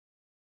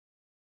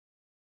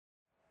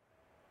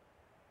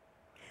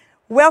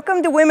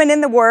Welcome to Women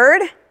in the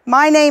Word.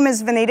 My name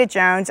is Vanita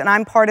Jones, and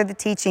I'm part of the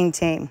teaching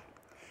team.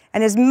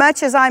 And as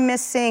much as I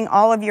miss seeing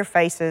all of your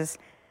faces,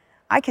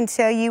 I can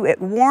tell you it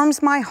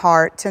warms my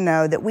heart to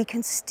know that we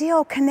can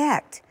still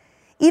connect,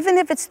 even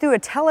if it's through a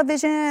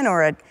television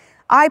or an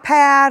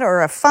iPad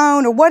or a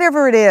phone or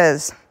whatever it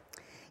is.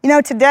 You know,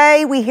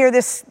 today we hear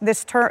this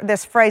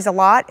phrase a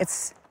lot.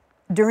 It's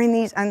during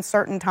these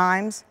uncertain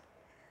times.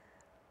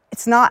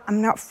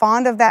 I'm not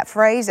fond of that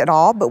phrase at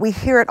all, but we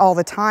hear it all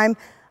the time.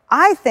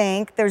 I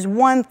think there's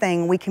one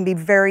thing we can be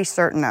very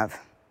certain of.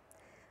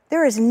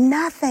 There is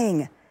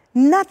nothing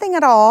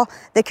at all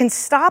that can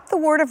stop the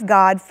Word of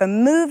God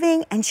from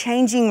moving and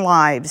changing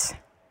lives.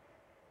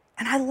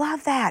 And I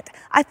love that.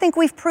 I think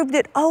we've proved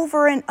it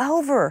over and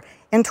over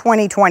in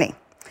 2020.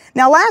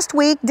 Now, last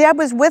week, Deb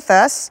was with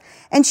us,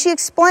 and she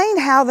explained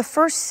how the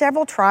first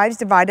several tribes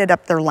divided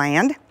up their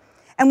land.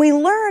 And we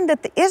learned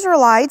that the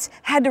Israelites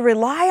had to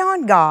rely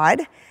on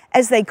God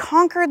as they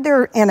conquered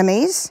their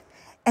enemies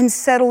and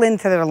settle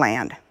into their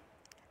land.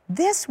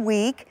 This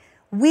week,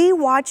 we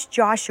watched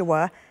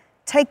Joshua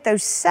take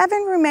those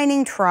 7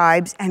 remaining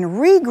tribes and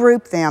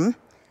regroup them,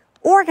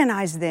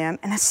 organize them,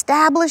 and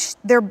establish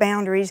their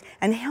boundaries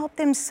and help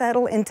them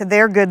settle into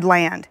their good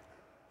land.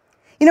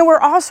 You know, we're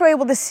also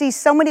able to see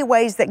so many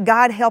ways that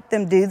God helped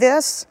them do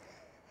this.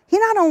 He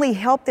not only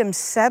helped them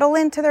settle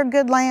into their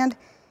good land,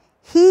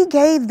 He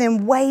gave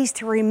them ways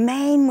to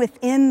remain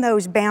within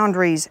those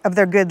boundaries of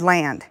their good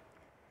land.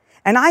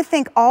 And I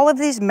think all of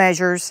these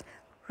measures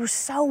were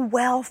so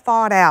well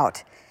thought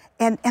out,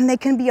 and they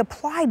can be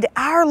applied to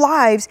our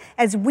lives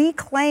as we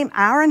claim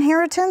our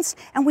inheritance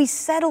and we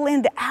settle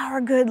into our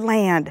good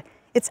land.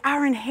 It's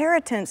our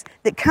inheritance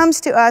that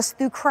comes to us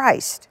through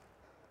Christ.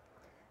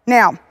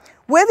 Now,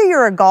 whether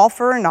you're a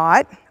golfer or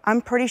not,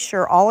 I'm pretty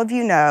sure all of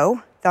you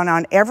know that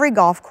on every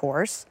golf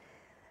course,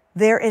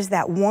 there is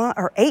that 1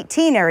 or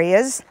 18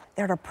 areas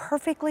that are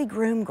perfectly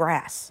groomed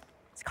grass.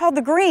 It's called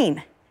the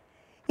green.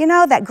 You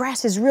know, that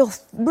grass is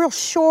real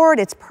short,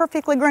 it's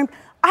perfectly groomed.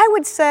 I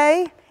would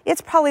say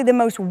it's probably the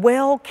most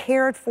well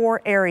cared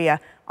for area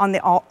on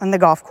the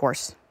golf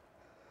course.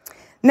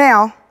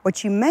 Now,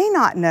 what you may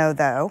not know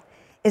though,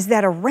 is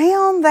that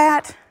around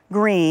that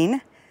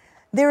green,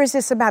 there is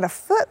this about a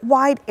foot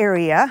wide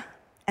area,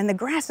 and the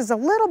grass is a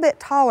little bit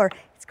taller.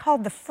 It's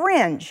called the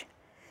fringe.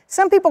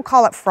 Some people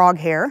call it frog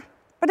hair,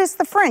 but it's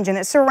the fringe, and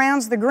it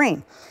surrounds the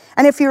green.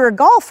 And if you're a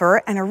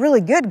golfer, and a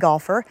really good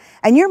golfer,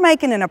 and you're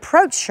making an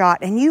approach shot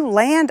and you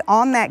land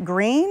on that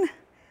green,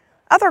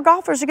 other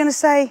golfers are going to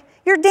say,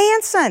 "You're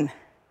dancing."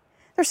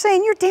 They're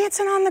saying, "You're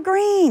dancing on the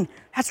green.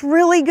 That's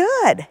really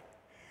good."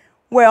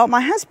 Well, my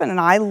husband and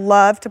I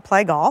love to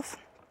play golf.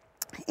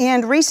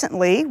 And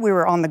recently, we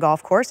were on the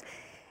golf course.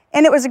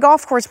 And it was a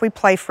golf course we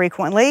play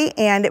frequently,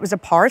 and it was a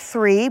par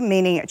 3,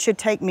 meaning it should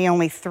take me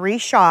only 3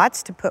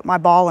 shots to put my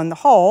ball in the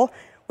hole,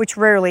 which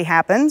rarely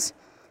happens.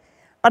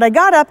 But I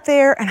got up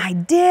there and I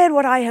did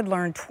what I had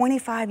learned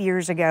 25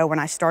 years ago when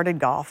I started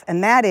golf,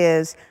 and that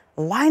is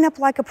line up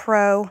like a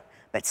pro,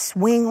 but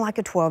swing like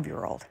a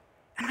 12-year-old.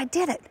 And I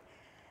did it.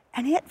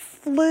 And it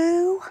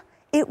flew.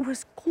 It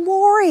was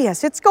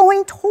glorious. It's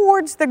going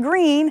towards the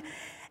green,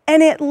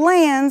 and it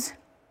lands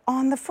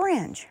on the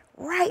fringe,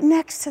 right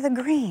next to the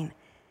green.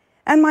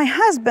 And my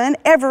husband,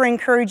 ever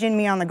encouraging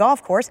me on the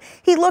golf course,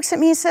 he looks at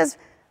me and says,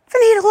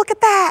 "Vanita, look at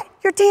that.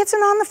 You're dancing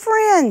on the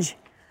fringe."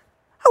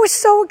 I was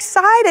so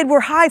excited. We're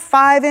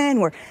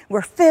high-fiving,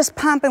 we're fist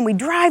pumping. We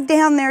drive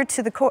down there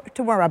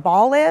to where my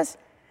ball is.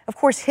 Of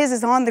course, his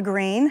is on the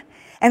green.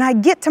 And I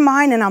get to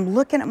mine and I'm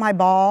looking at my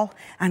ball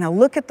and I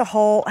look at the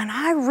hole and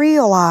I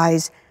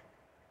realize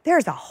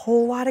there's a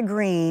whole lot of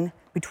green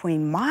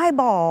between my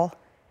ball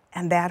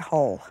and that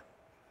hole.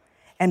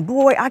 And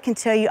boy, I can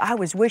tell you, I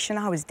was wishing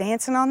I was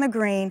dancing on the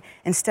green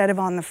instead of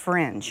on the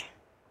fringe.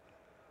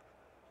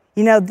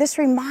 You know, this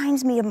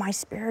reminds me of my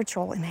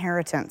spiritual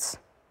inheritance.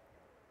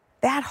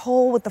 That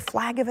hole with the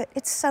flag of it,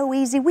 it's so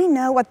easy. We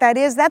know what that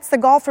is. That's the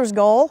golfer's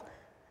goal.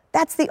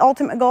 That's the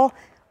ultimate goal.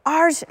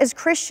 Ours as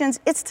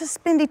Christians, it's to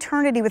spend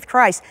eternity with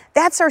Christ.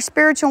 That's our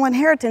spiritual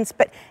inheritance.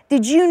 But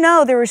did you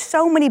know there are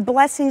so many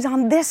blessings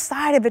on this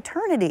side of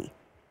eternity?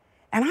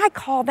 And I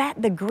call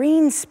that the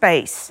green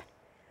space.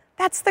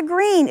 That's the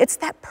green. It's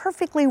that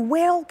perfectly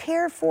well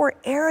cared for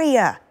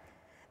area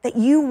that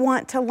you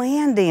want to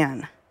land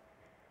in.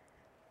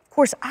 Of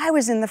course, I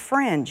was in the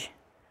fringe.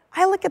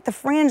 I look at the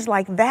fringe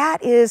like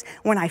that is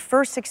when I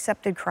first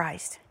accepted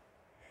Christ.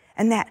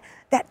 And that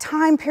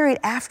time period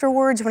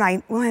afterwards when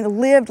I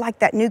lived like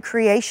that new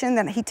creation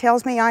that He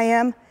tells me I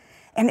am,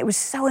 and it was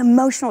so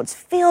emotional. It's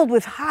filled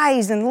with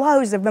highs and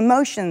lows of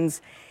emotions.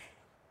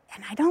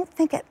 And I don't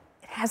think it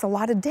has a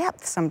lot of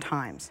depth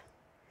sometimes.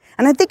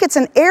 And I think it's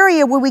an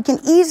area where we can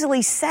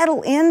easily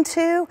settle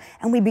into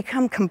and we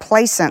become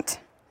complacent,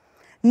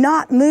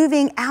 not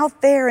moving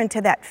out there into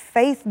that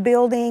faith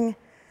building,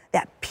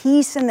 that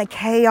peace in the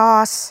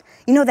chaos,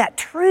 you know, that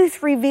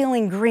truth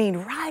revealing green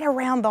right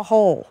around the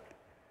hole.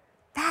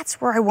 That's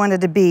where I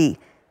wanted to be.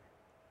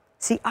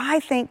 See, I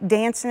think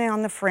dancing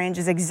on the fringe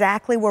is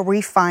exactly where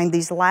we find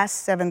these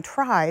last 7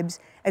 tribes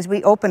as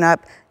we open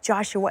up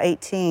Joshua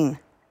 18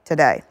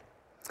 today.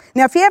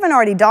 Now, if you haven't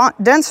already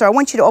done so, I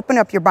want you to open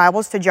up your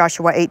Bibles to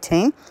Joshua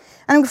 18, and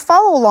I'm going to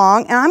follow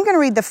along, and I'm going to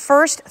read the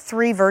first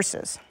 3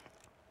 verses.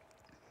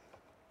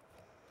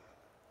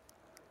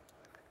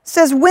 It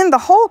says, "When the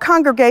whole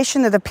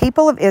congregation of the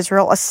people of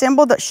Israel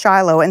assembled at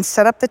Shiloh and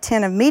set up the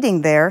tent of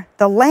meeting there,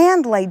 the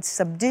land lay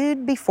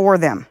subdued before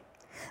them.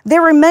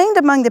 There remained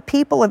among the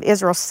people of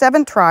Israel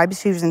 7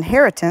 tribes whose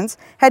inheritance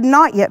had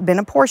not yet been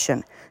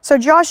apportioned. So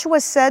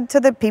Joshua said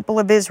to the people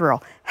of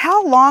Israel,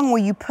 'How long will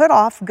you put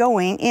off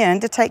going in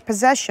to take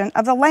possession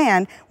of the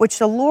land which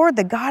the Lord,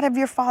 the God of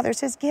your fathers,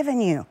 has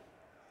given you?'"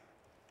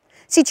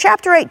 See,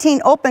 chapter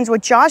 18 opens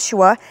with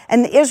Joshua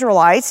and the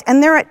Israelites,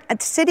 and they're at a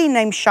city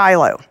named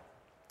Shiloh.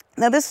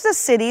 Now, this is a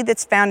city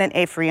that's found in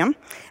Ephraim,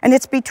 and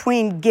it's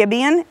between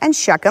Gibeon and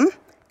Shechem,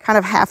 kind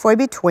of halfway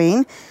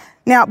between.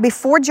 Now,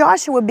 before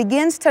Joshua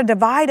begins to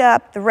divide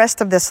up the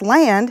rest of this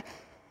land,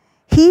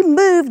 he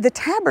moved the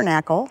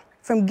tabernacle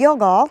from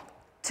Gilgal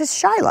to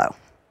Shiloh.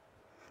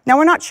 Now,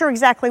 we're not sure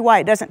exactly why.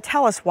 It doesn't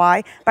tell us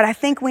why, but I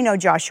think we know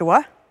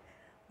Joshua.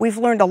 We've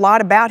learned a lot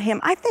about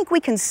him. I think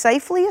we can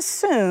safely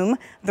assume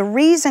the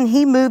reason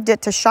he moved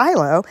it to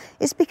Shiloh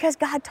is because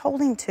God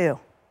told him to.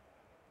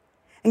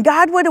 And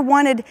God would have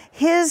wanted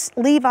his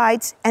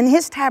Levites and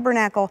his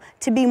tabernacle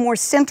to be more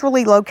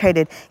centrally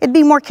located. It'd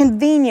be more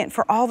convenient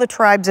for all the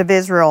tribes of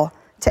Israel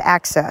to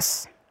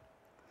access.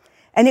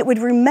 And it would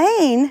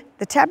remain,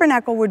 the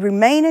tabernacle would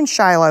remain in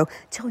Shiloh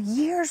till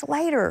years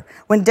later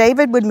when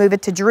David would move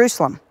it to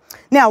Jerusalem.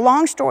 Now,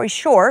 long story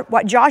short,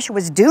 what Joshua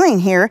was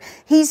doing here,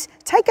 he's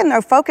taken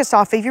their focus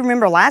off. If you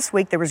remember last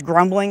week, there was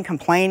grumbling,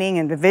 complaining,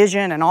 and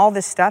division and all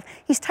this stuff.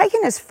 He's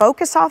taken his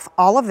focus off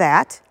all of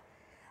that,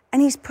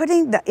 and he's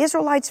putting the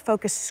Israelites'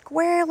 focus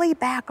squarely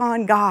back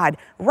on God,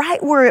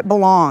 right where it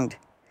belonged.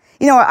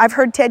 You know, I've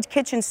heard Ted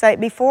Kitchen say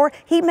it before.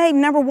 He made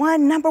number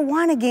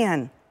one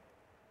again.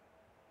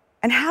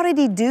 And how did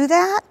he do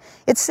that?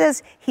 It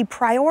says he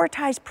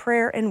prioritized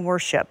prayer and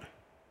worship,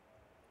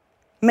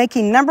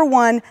 making number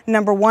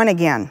one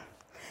again.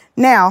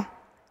 Now,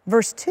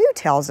 verse 2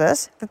 tells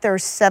us that there are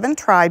 7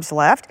 tribes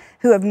left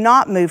who have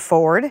not moved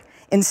forward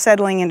in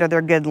settling into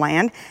their good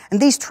land.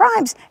 And these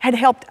tribes had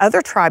helped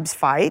other tribes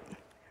fight.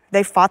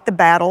 They fought the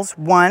battles,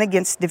 won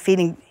against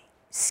defeating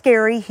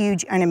scary,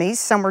 huge enemies.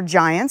 Some were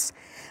giants.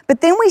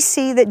 But then we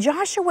see that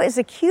Joshua is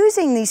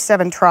accusing these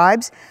 7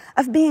 tribes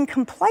of being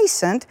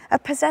complacent,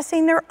 of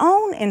possessing their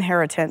own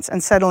inheritance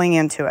and settling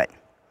into it.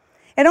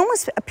 It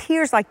almost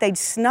appears like they'd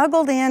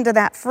snuggled into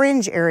that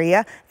fringe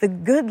area, the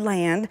good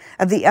land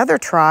of the other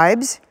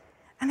tribes,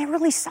 and they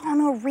really saw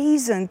no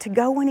reason to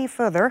go any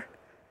further.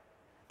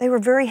 They were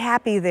very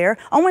happy there,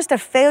 almost a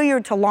failure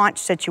to launch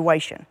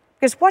situation.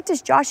 Because what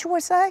does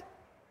Joshua say?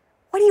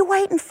 What are you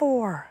waiting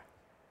for?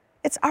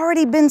 It's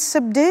already been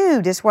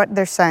subdued, is what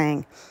they're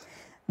saying.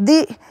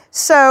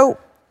 So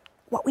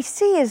what we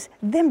see is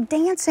them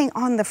dancing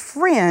on the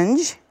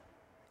fringe,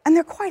 and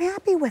they're quite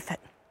happy with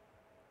it.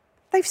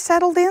 They've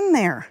settled in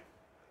there.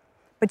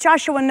 But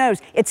Joshua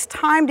knows it's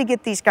time to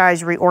get these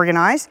guys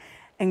reorganized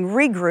and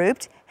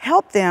regrouped,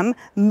 help them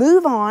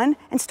move on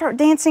and start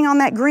dancing on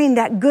that green,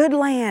 that good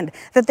land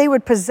that they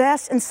would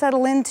possess and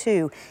settle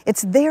into.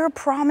 It's their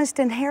promised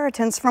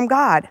inheritance from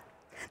God.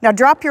 Now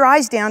drop your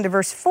eyes down to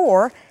verse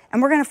 4,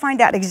 and we're going to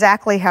find out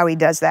exactly how he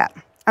does that.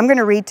 I'm going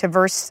to read to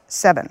verse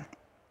 7.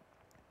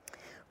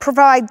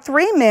 "Provide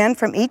 3 men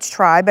from each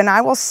tribe, and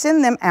I will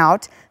send them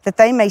out, that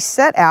they may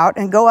set out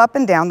and go up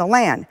and down the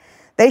land.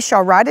 They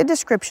shall write a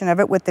description of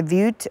it with the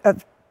view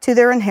to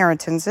their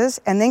inheritances,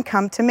 and then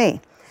come to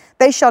me.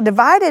 They shall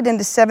divide it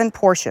into 7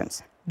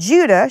 portions.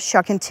 Judah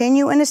shall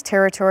continue in his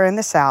territory in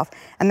the south,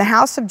 and the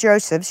house of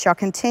Joseph shall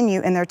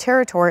continue in their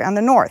territory on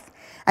the north.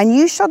 And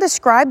you shall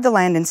describe the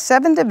land in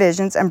 7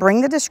 divisions, and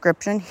bring the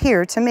description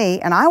here to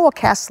me, and I will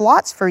cast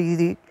lots for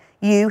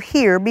you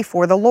here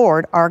before the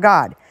Lord our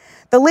God.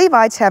 The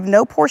Levites have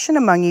no portion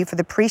among you, for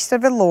the priest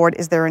of the Lord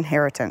is their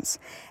inheritance.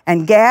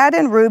 And Gad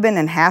and Reuben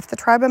and half the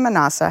tribe of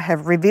Manasseh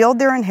have revealed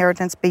their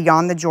inheritance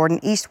beyond the Jordan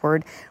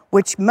eastward,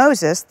 which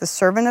Moses, the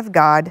servant of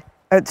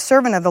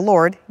the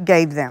Lord,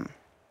 gave them."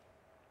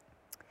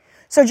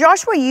 So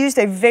Joshua used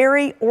a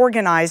very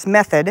organized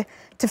method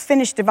to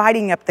finish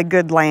dividing up the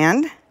good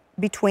land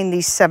between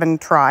these 7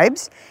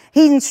 tribes.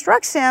 He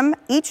instructs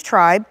each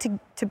tribe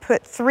to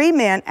put 3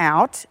 men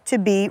out to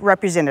be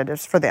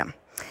representatives for them.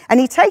 And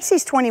he takes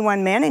these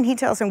 21 men and he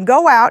tells them,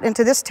 go out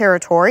into this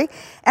territory,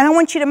 and I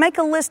want you to make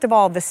a list of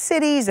all the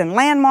cities and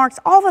landmarks,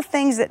 all the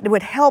things that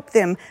would help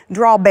them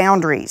draw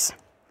boundaries.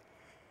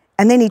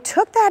 And then he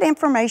took that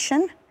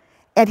information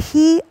and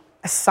he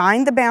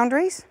assigned the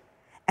boundaries,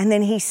 and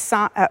then he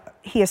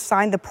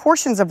assigned the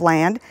portions of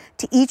land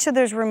to each of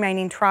those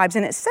remaining tribes.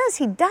 And it says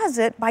he does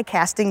it by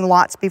casting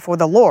lots before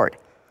the Lord.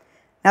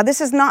 Now,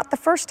 this is not the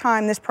first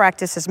time this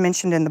practice is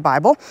mentioned in the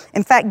Bible.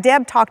 In fact,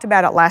 Deb talked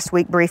about it last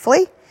week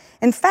briefly.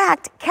 In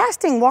fact,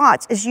 casting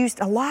lots is used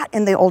a lot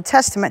in the Old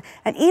Testament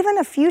and even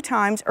a few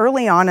times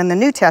early on in the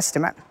New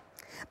Testament.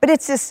 But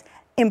it's this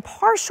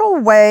impartial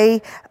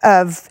way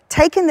of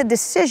taking the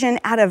decision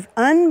out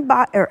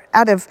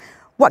of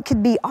what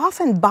could be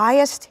often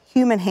biased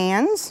human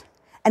hands,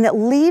 and it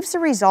leaves the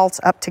results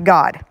up to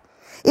God.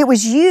 It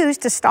was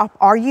used to stop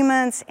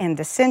arguments and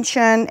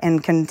dissension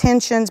and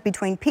contentions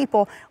between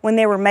people when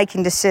they were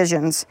making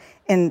decisions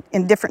in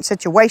different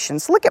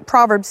situations. Look at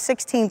Proverbs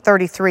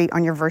 16:33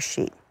 on your verse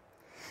sheet.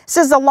 It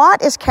says, "The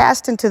lot is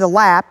cast into the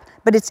lap,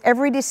 but its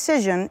every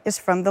decision is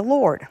from the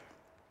Lord."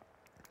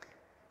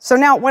 So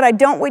now what I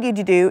don't want you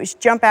to do is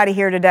jump out of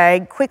here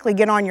today, quickly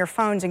get on your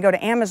phones and go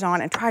to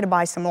Amazon and try to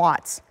buy some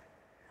lots.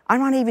 I'm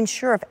not even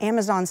sure if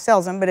Amazon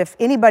sells them, but if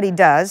anybody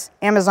does,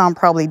 Amazon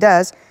probably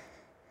does,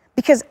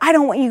 because I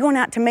don't want you going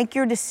out to make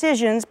your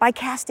decisions by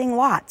casting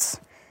lots.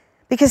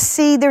 Because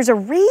see, there's a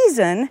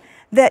reason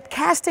that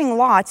casting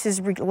lots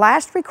is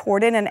last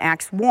recorded in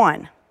Acts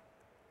 1.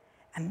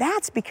 And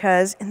that's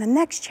because in the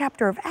next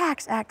chapter of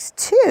Acts, Acts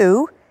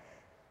 2,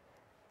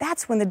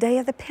 that's when the day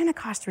of the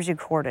Pentecost was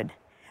recorded.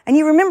 And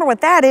you remember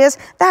what that is?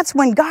 That's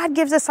when God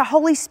gives us the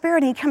Holy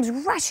Spirit and He comes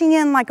rushing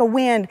in like a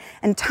wind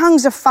and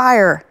tongues of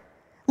fire.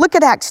 Look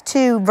at Acts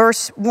 2,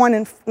 verse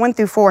 1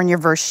 through 4 in your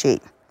verse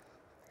sheet.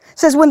 It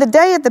says, "When the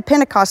day of the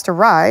Pentecost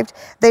arrived,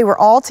 they were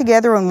all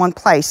together in one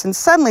place, and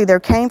suddenly there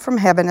came from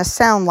heaven a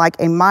sound like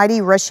a mighty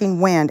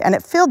rushing wind, and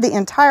it filled the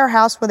entire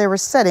house where they were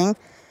sitting,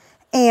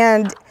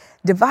 and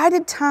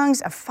divided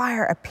tongues of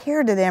fire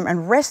appeared to them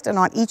and rested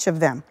on each of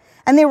them.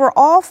 And they were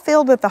all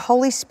filled with the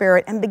Holy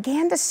Spirit and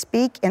began to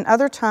speak in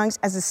other tongues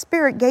as the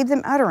Spirit gave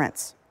them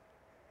utterance."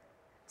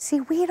 See,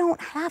 we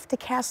don't have to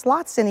cast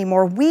lots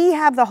anymore. We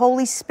have the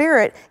Holy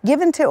Spirit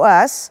given to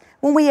us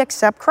when we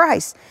accept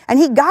Christ. And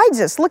He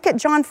guides us. Look at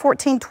John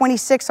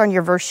 14:26 on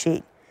your verse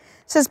sheet.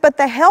 It says, "But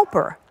the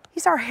Helper,"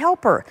 He's our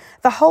helper,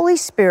 "the Holy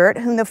Spirit,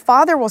 whom the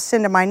Father will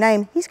send in my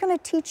name, He's going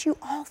to teach you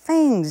all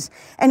things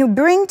and to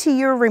bring to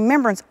your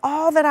remembrance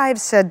all that I have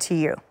said to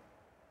you."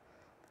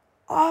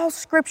 All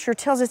Scripture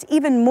tells us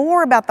even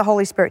more about the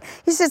Holy Spirit.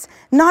 He says,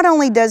 not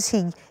only does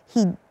He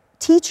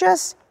teach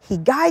us, He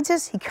guides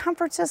us, He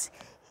comforts us,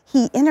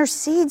 He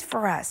intercedes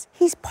for us.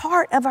 He's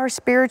part of our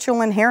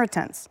spiritual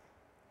inheritance,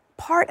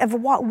 part of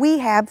what we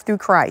have through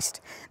Christ.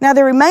 Now,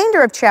 the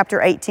remainder of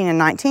chapter 18 and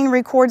 19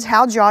 records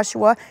how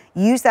Joshua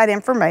used that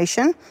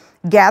information,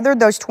 gathered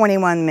those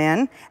 21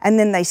 men, and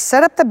then they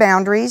set up the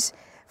boundaries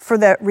for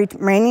the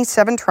remaining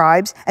 7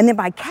 tribes. And then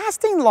by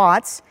casting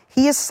lots,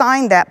 he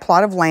assigned that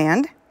plot of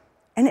land.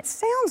 And it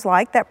sounds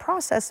like that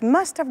process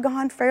must have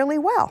gone fairly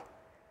well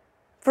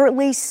for at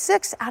least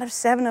 6 out of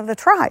 7 of the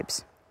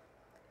tribes.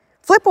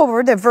 Flip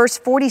over to verse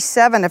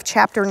 47 of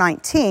chapter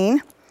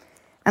 19,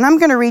 and I'm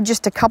going to read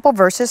just a couple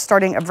verses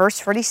starting at verse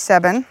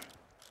 47.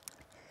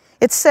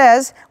 It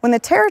says, "When the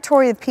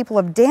territory of the people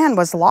of Dan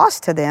was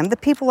lost to them, the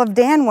people of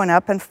Dan went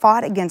up and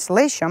fought against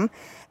Leshem,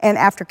 and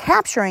after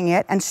capturing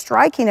it and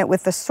striking it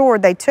with the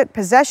sword, they took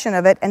possession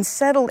of it and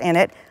settled in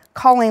it,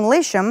 calling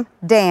Leshem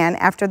Dan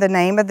after the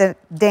name of the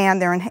Dan,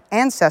 their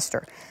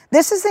ancestor.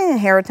 This is the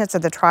inheritance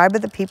of the tribe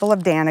of the people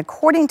of Dan,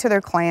 according to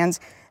their clans,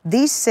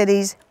 these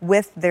cities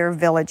with their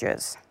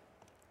villages."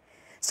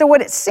 So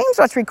what it seems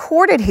what's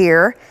recorded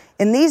here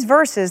in these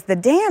verses, the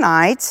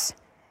Danites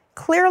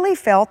clearly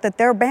felt that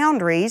their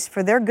boundaries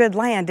for their good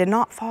land did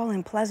not fall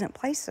in pleasant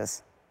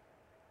places.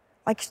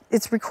 Like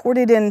it's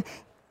recorded in,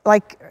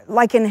 like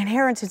an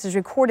inheritance is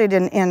recorded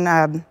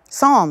in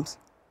Psalms.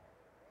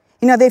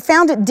 You know, they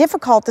found it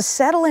difficult to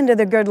settle into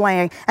their good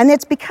land, and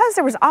it's because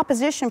there was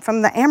opposition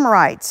from the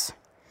Amorites.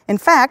 In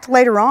fact,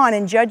 later on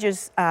in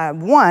Judges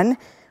 1,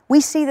 we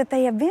see that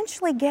they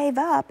eventually gave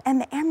up and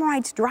the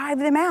Amorites drive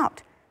them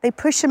out. They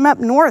push them up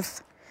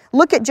north.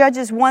 Look at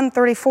Judges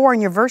 1:34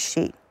 in your verse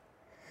sheet.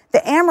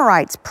 "The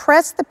Amorites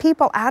pressed the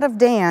people of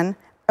Dan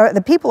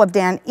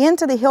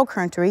into the hill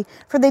country,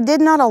 for they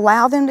did not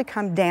allow them to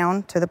come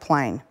down to the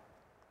plain."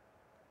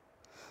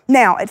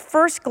 Now, at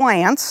first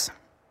glance,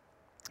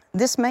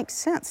 this makes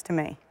sense to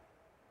me.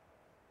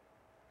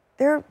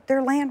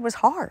 Their land was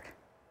hard.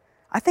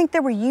 I think they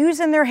were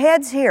using their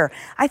heads here.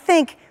 I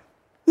think,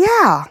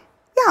 yeah,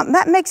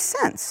 that makes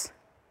sense.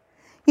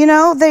 You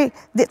know,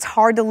 it's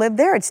hard to live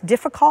there. It's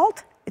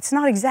difficult. It's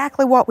not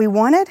exactly what we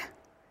wanted.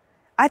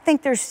 I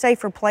think there's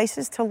safer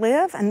places to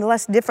live and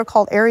less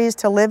difficult areas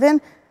to live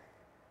in.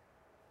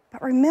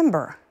 But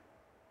remember,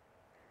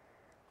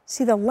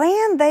 see, the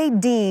land they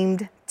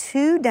deemed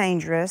too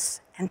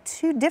dangerous and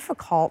too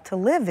difficult to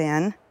live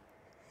in,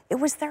 it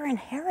was their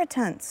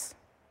inheritance.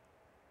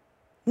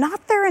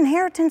 Not their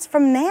inheritance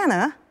from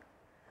Nana.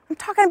 I'm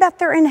talking about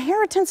their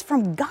inheritance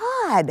from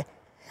God.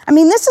 I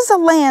mean, this is a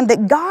land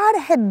that God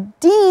had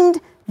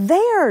deemed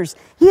theirs.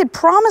 He had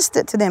promised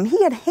it to them.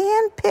 He had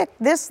handpicked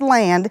this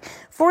land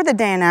for the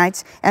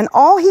Danites, and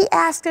all He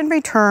asked in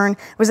return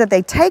was that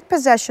they take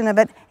possession of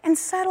it and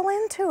settle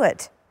into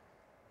it.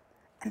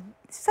 And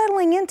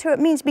settling into it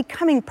means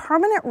becoming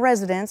permanent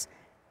residents,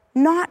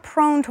 not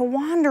prone to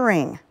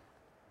wandering.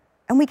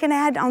 And we can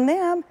add on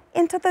them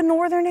into the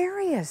northern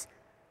areas.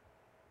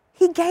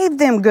 He gave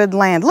them good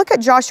land. Look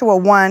at Joshua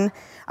 1.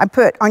 I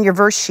put on your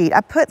verse sheet,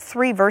 I put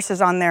 3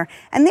 verses on there.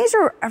 And these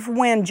are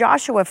when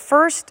Joshua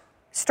first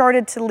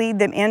started to lead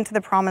them into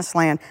the promised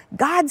land,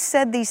 God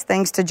said these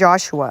things to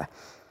Joshua.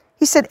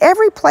 He said,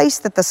 every place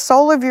that the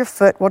sole of your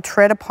foot will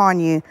tread upon,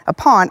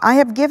 I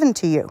have given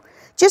to you.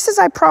 Just as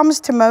I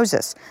promised to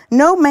Moses,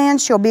 no man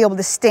shall be able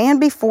to stand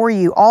before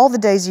you all the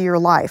days of your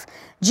life.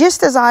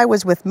 Just as I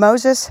was with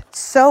Moses,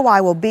 so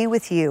I will be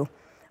with you.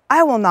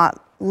 I will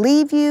not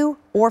leave you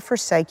or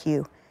forsake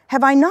you.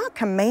 Have I not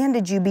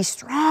commanded you, be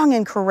strong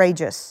and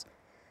courageous?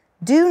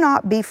 Do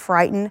not be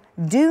frightened,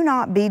 do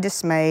not be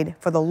dismayed,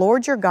 for the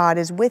Lord your God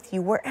is with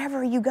you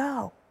wherever you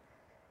go,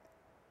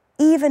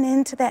 even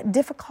into that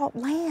difficult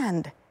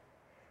land.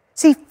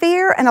 See,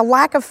 fear and a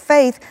lack of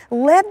faith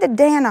led the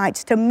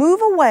Danites to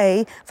move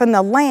away from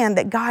the land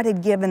that God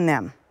had given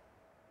them.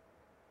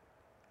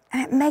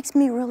 And it makes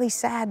me really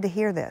sad to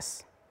hear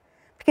this,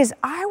 because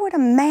I would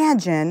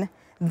imagine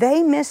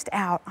they missed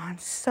out on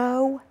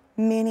so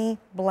many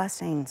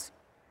blessings.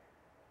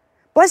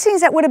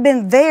 Blessings that would have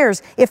been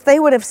theirs if they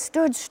would have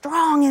stood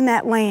strong in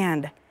that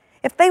land,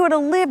 if they would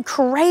have lived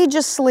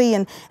courageously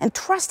and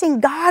trusting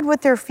God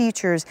with their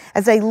futures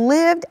as they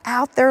lived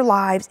out their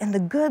lives in the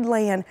good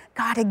land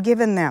God had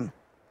given them.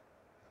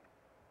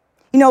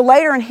 You know,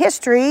 later in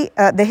history,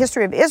 the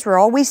history of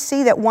Israel, we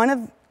see that one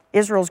of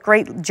Israel's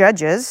great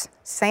judges,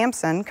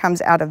 Samson,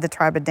 comes out of the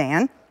tribe of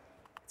Dan.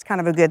 It's kind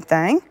of a good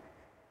thing.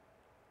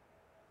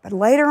 But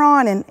later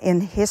on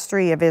in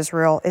history of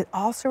Israel, it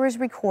also is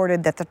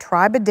recorded that the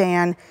tribe of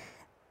Dan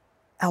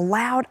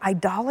allowed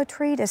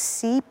idolatry to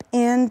seep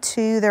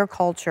into their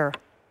culture.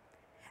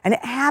 And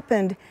it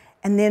happened,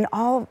 and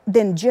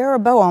then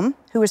Jeroboam,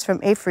 who was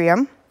from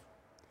Ephraim,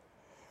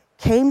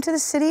 came to the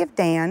city of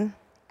Dan,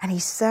 and he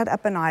set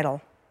up an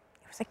idol.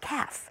 It was a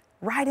calf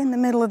right in the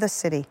middle of the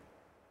city.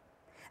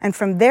 And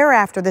from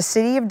thereafter, the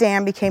city of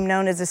Dan became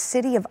known as a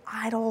city of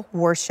idol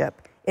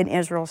worship in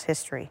Israel's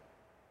history.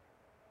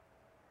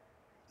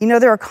 You know,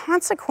 there are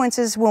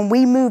consequences when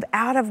we move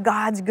out of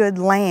God's good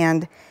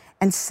land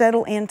and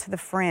settle into the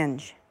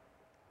fringe.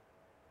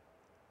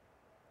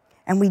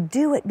 And we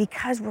do it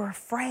because we're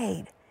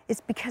afraid.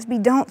 It's because we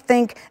don't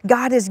think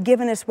God has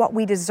given us what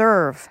we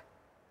deserve,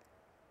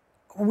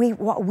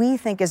 what we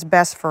think is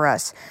best for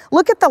us.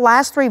 Look at the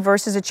last 3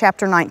 verses of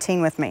chapter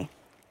 19 with me.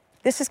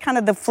 This is kind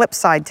of the flip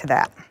side to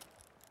that.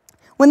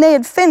 When they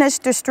had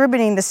finished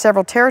distributing the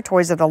several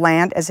territories of the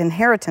land as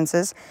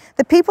inheritances,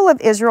 the people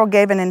of Israel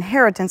gave an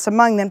inheritance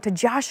among them to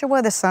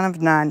Joshua the son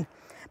of Nun.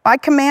 By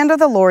command of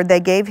the Lord, they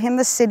gave him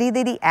the city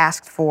that he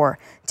asked for,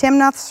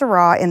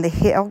 Timnath-serah in the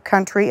hill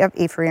country of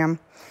Ephraim.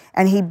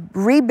 And he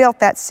rebuilt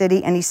that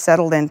city and he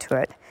settled into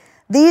it.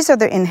 These are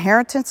the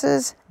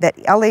inheritances that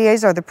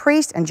Eleazar the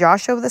priest and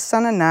Joshua the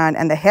son of Nun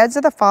and the heads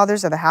of the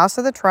fathers of the house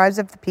of the tribes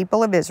of the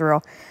people of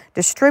Israel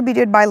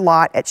distributed by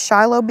lot at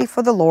Shiloh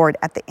before the Lord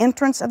at the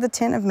entrance of the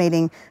tent of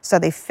meeting. So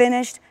they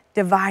finished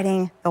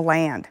dividing the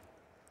land.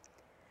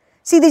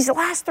 See, these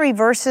last 3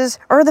 verses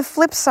are the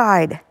flip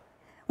side.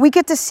 We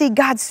get to see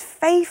God's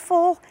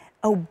faithful,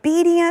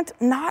 obedient,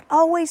 not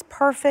always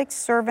perfect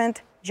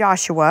servant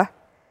Joshua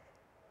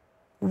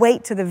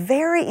wait to the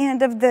very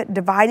end of the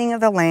dividing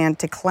of the land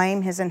to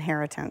claim his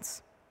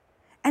inheritance.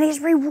 And he's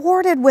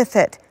rewarded with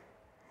it.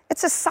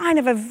 It's a sign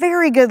of a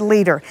very good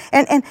leader.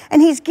 And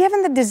he's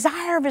given the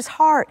desire of his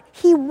heart.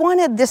 He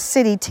wanted this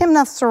city,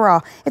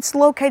 Timnath-serah. It's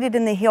located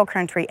in the hill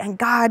country, and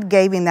God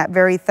gave him that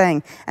very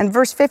thing. And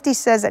verse 50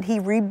 says that he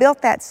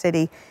rebuilt that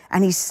city,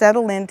 and he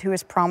settled into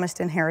his promised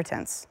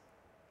inheritance.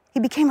 He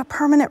became a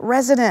permanent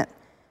resident.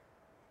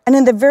 And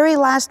in the very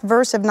last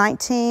verse of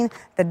 19,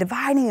 the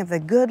dividing of the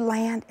good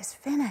land is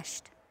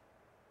finished.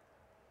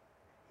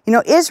 You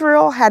know,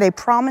 Israel had a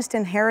promised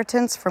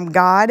inheritance from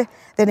God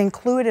that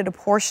included a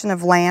portion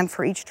of land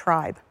for each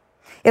tribe.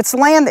 It's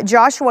land that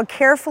Joshua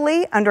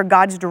carefully, under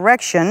God's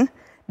direction,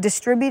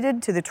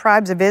 distributed to the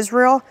tribes of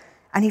Israel,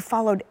 and he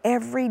followed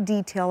every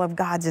detail of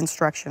God's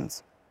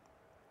instructions.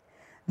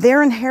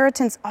 Their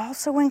inheritance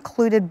also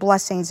included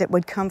blessings that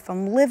would come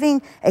from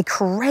living a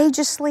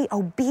courageously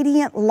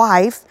obedient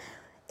life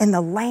in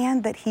the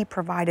land that he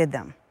provided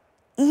them,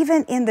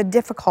 even in the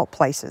difficult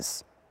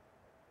places.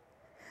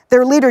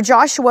 Their leader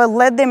Joshua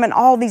led them in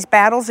all these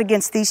battles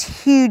against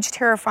these huge,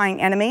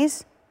 terrifying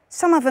enemies,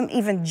 some of them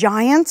even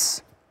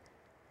giants.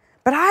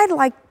 But I'd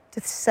like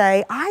to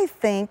say, I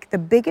think the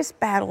biggest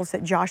battles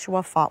that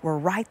Joshua fought were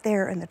right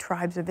there in the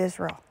tribes of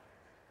Israel.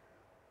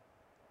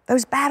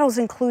 Those battles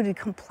included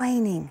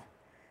complaining,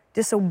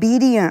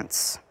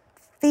 disobedience,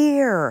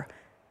 fear,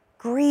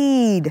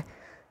 greed,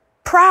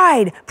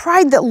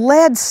 pride that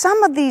led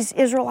some of these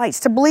Israelites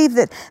to believe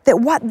that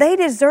what they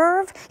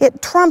deserved,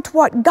 it trumped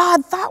what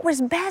God thought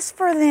was best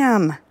for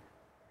them.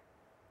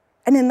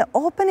 And in the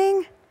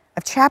opening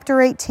of chapter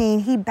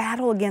 18, he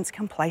battled against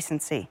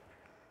complacency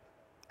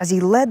as he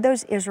led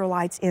those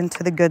Israelites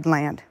into the good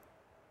land.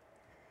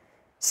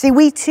 See,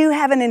 we too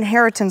have an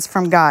inheritance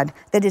from God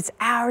that is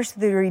ours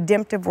through the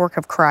redemptive work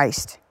of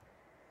Christ.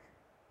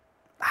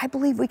 I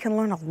believe we can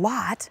learn a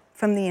lot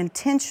from the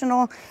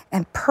intentional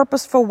and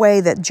purposeful way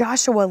that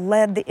Joshua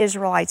led the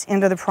Israelites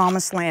into the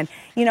promised land.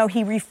 You know,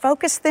 he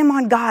refocused them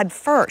on God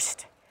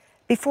first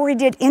before he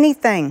did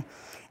anything.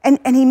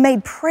 And he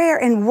made prayer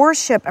and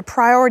worship a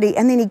priority,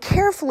 and then he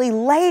carefully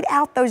laid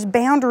out those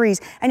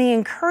boundaries, and he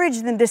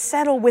encouraged them to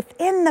settle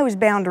within those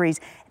boundaries.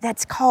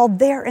 That's called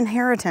their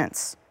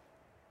inheritance.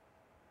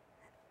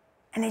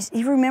 And as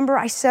you remember,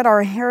 I said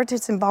our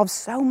inheritance involves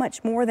so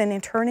much more than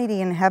eternity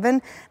in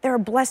heaven. There are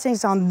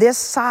blessings on this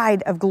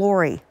side of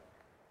glory.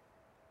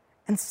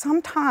 And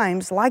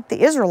sometimes, like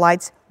the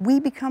Israelites, we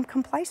become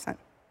complacent.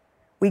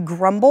 We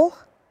grumble,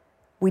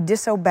 we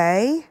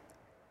disobey,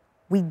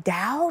 we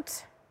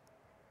doubt.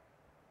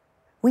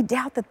 We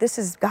doubt that this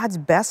is God's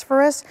best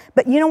for us.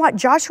 But you know what?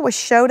 Joshua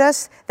showed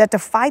us that to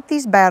fight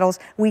these battles,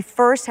 we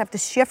first have to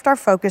shift our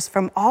focus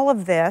from all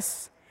of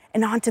this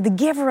and onto the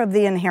giver of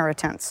the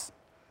inheritance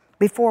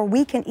before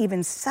we can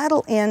even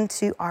settle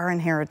into our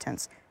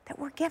inheritance that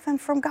we're given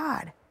from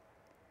God.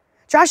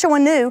 Joshua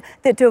knew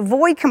that to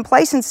avoid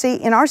complacency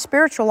in our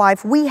spiritual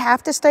life, we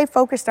have to stay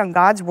focused on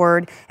God's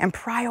word and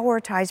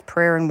prioritize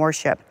prayer and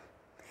worship.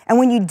 And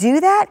when you do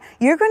that,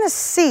 you're going to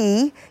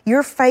see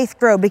your faith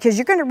grow because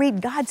you're going to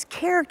read God's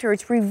character.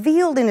 It's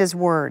revealed in his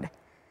word.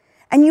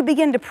 And you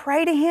begin to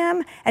pray to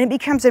him, and it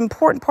becomes an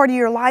important part of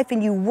your life,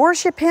 and you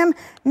worship him,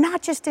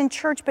 not just in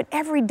church, but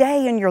every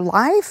day in your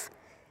life.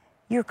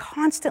 You're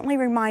constantly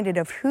reminded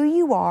of who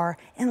you are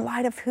in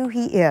light of who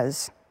he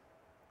is.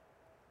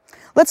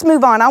 Let's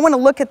move on. I want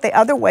to look at the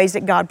other ways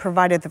that God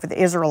provided for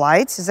the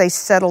Israelites as they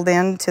settled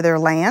into their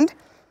land.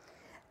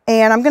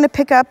 And I'm going to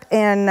pick up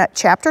in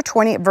chapter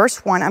 20 at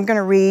verse 1. I'm going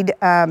to read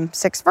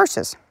 6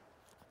 verses.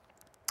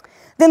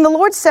 Then the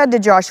Lord said to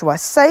Joshua,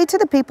 "Say to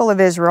the people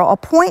of Israel,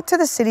 appoint to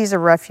the cities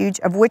of refuge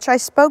of which I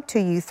spoke to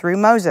you through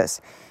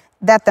Moses,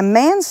 that the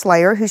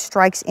manslayer who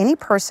strikes any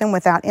person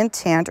without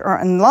intent or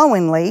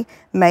unknowingly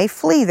may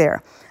flee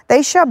there.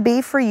 They shall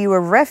be for you a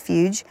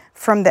refuge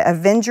from the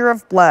avenger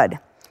of blood.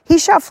 He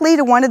shall flee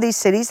to one of these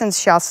cities and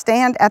shall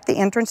stand at the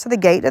entrance of the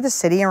gate of the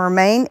city and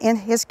remain in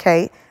his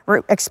case,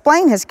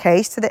 explain his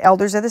case to the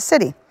elders of the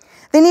city.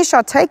 Then he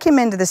shall take him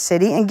into the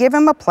city and give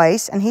him a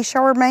place, and he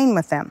shall remain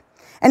with them.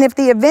 And if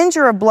the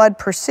avenger of blood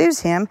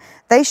pursues him,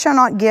 they shall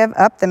not give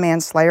up the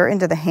manslayer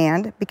into the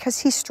hand, because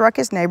he struck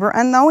his neighbor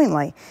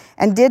unknowingly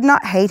and did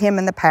not hate him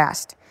in the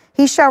past.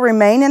 He shall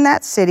remain in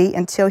that city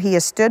until he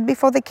is stood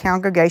before the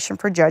congregation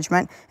for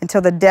judgment,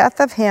 until the death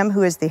of him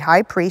who is the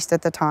high priest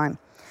at the time.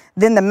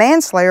 Then the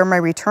manslayer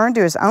may return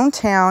to his own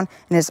town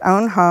and his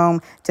own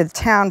home, to the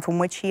town from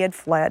which he had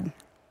fled."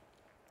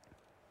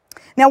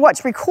 Now,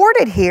 what's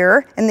recorded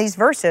here in these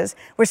verses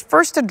was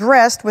first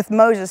addressed with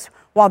Moses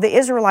while the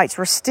Israelites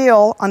were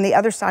still on the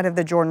other side of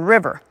the Jordan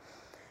River.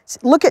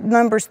 Look at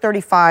Numbers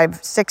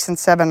 35, 6 and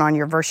 7 on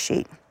your verse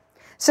sheet. It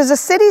says, "The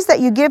cities that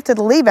you give to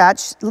the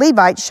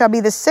Levites shall be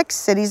the 6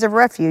 cities of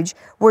refuge,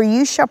 where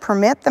you shall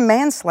permit the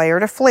manslayer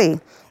to flee.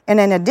 And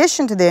in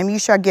addition to them, you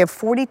shall give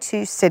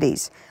 42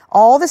 cities.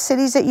 All the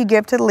cities that you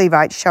give to the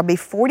Levites shall be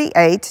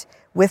 48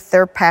 with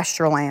their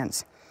pasture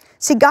lands."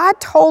 See, God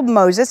told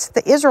Moses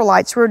the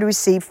Israelites were to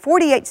receive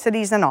 48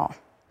 cities in all.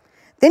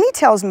 Then he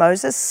tells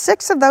Moses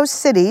 6 of those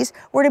cities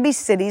were to be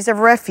cities of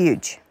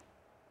refuge.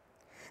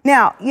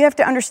 Now, you have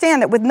to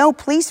understand that with no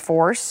police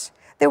force,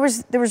 there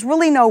was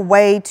really no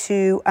way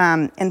to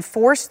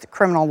enforce the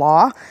criminal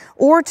law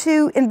or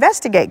to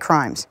investigate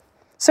crimes.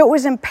 So it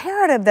was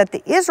imperative that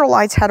the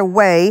Israelites had a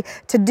way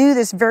to do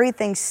this very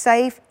thing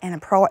safe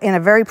and in a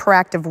very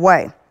proactive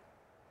way.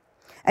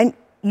 And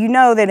you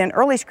know that in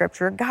early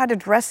scripture, God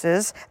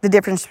addresses the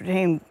difference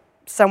between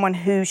someone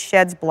who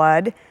sheds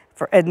blood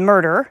for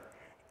murder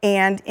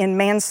and in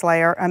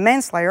a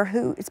manslayer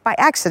who it's by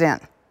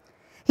accident.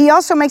 He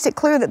also makes it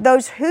clear that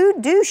those who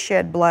do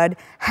shed blood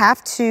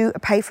have to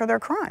pay for their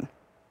crime.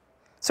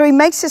 So he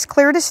makes this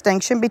clear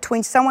distinction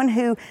between someone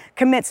who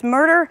commits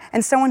murder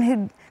and someone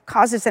who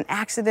causes an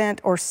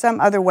accident or some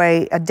other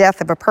way a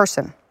death of a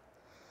person.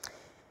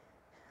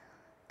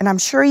 And I'm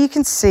sure you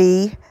can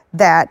see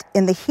that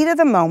in the heat of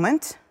the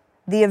moment,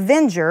 the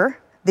avenger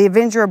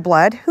of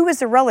blood, who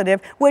is a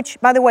relative, which,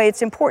 by the way,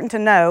 it's important to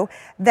know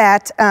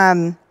that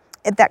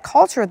at that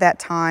culture at that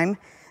time,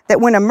 that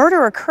when a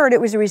murder occurred,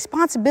 it was a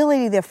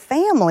responsibility of the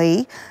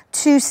family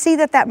to see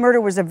that that murder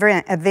was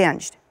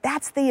avenged.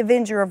 That's the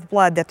avenger of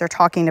blood that they're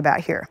talking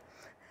about here.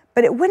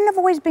 But it wouldn't have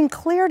always been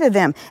clear to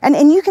them.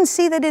 And you can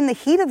see that in the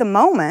heat of the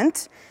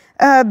moment,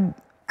 a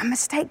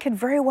mistake could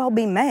very well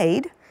be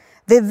made.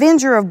 The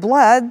avenger of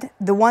blood,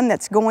 the one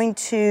that's going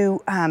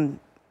to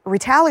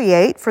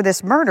retaliate for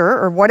this murder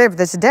or whatever,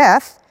 this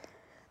death,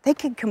 they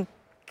could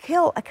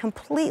kill a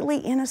completely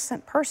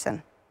innocent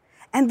person.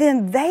 And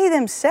then they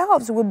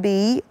themselves would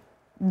be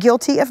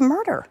guilty of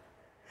murder.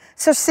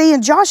 So see,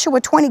 in Joshua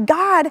 20,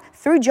 God,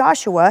 through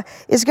Joshua,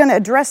 is going to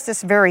address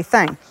this very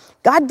thing.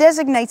 God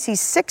designates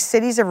these 6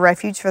 cities of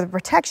refuge for the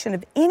protection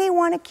of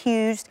anyone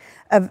accused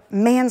of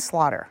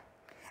manslaughter.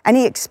 And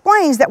he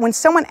explains that when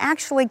someone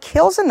actually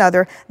kills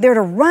another, they're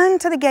to run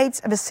to the gates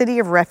of a city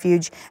of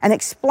refuge and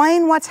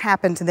explain what's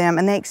happened to them,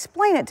 and they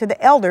explain it to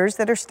the elders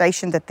that are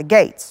stationed at the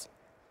gates.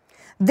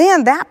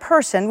 Then that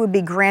person would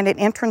be granted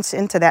entrance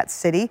into that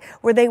city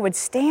where they would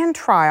stand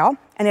trial,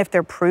 and if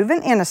they're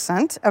proven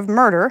innocent of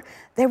murder,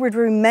 they would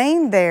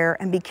remain there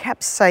and be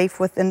kept safe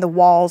within the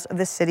walls of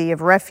the city of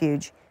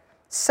refuge,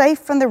 safe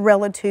from the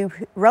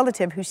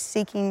relative who's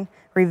seeking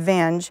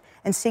revenge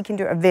and seeking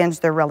to avenge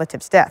their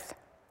relative's death.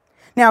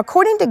 Now,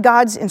 according to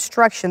God's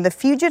instruction, the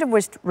fugitive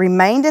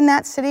remained in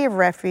that city of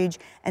refuge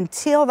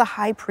until the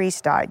high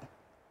priest died.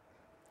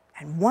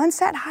 And once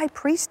that high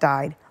priest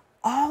died,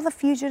 all the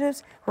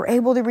fugitives were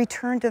able to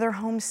return to their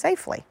homes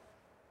safely.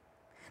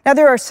 Now,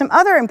 there are some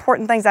other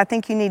important things I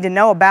think you need to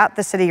know about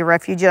the city of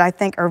refuge that I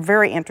think are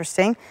very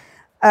interesting.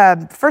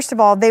 First of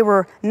all, they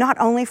were not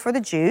only for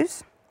the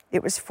Jews,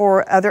 it was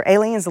for other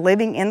aliens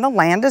living in the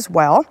land as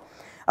well.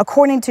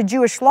 According to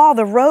Jewish law,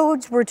 the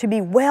roads were to be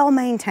well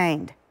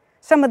maintained,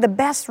 some of the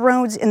best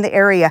roads in the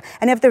area.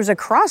 And if there was a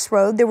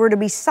crossroad, there were to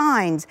be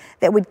signs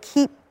that would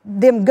keep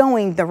them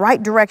going the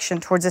right direction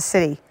towards the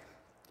city.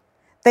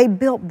 They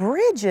built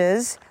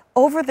bridges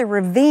over the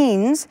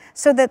ravines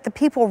so that the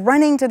people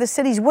running to the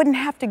cities wouldn't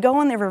have to go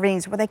in the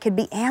ravines where they could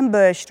be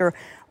ambushed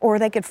or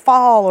they could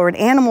fall or an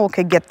animal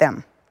could get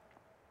them.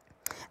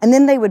 And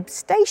then they would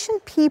station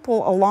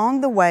people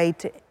along the way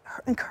to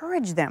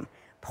encourage them,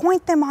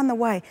 point them on the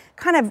way,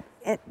 kind of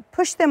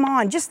push them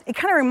on. It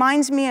kind of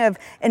reminds me of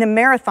in a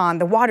marathon,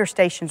 the water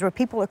stations where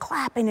people are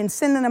clapping and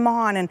sending them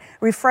on and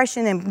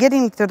refreshing them,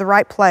 getting to the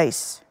right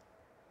place.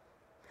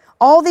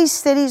 All these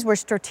cities were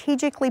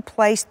strategically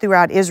placed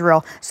throughout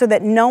Israel so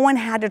that no one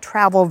had to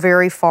travel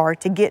very far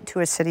to get to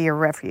a city of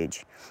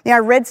refuge. Now, I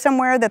read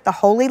somewhere that the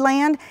Holy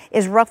Land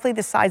is roughly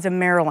the size of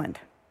Maryland.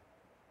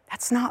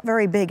 That's not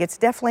very big. It's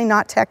definitely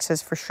not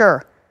Texas for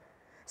sure.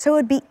 So it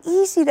would be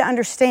easy to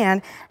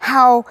understand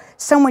how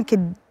someone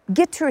could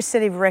get to a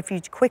city of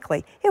refuge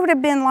quickly. It would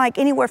have been like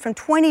anywhere from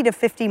 20 to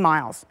 50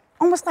 miles,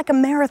 almost like a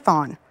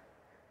marathon.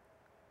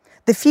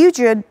 The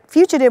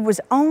fugitive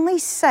was only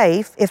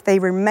safe if they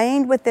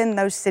remained within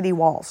those city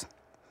walls.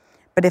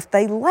 But if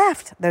they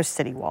left those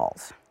city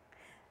walls,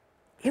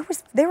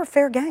 they were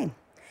fair game.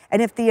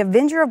 And if the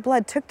avenger of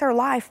blood took their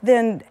life,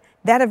 then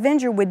that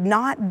avenger would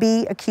not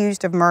be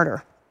accused of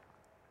murder.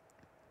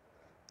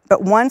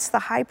 But once the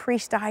high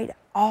priest died,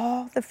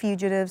 all the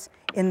fugitives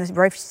in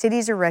the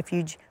cities of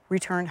refuge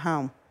returned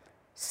home.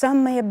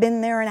 Some may have been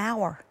there an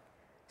hour.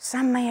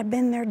 Some may have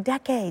been there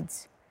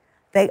decades.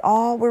 They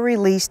all were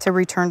released to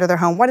return to their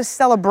home. What a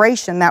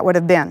celebration that would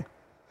have been.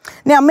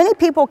 Now, many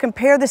people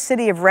compare the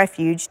city of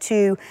refuge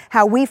to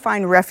how we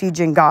find refuge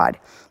in God.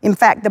 In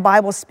fact, the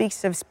Bible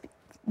speaks of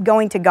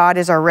going to God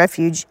as our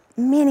refuge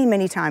many,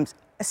 many times,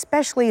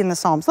 especially in the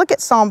Psalms. Look at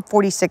Psalm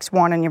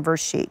 46:1 on your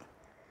verse sheet.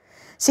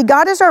 See,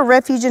 God is our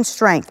refuge and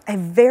strength, a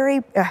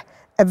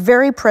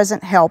very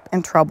present help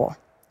in trouble.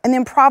 And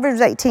then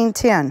Proverbs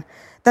 18:10,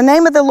 the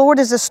name of the Lord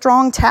is a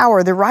strong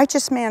tower. The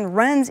righteous man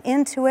runs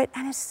into it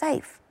and is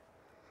safe.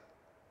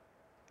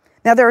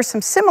 Now, there are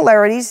some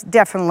similarities,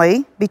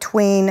 definitely,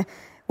 between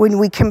when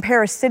we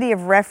compare a city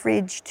of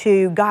refuge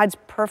to God's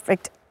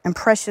perfect and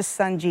precious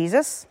Son,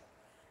 Jesus.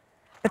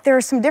 But there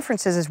are some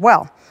differences as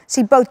well.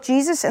 See, both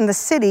Jesus and the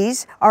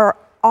cities are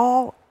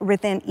all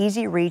within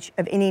easy reach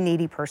of any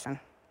needy person.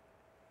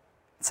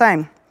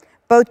 Same.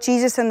 Both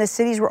Jesus and the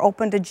cities were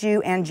open to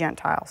Jew and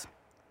Gentiles.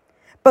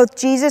 Both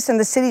Jesus and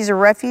the cities of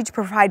refuge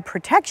provide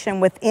protection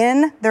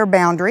within their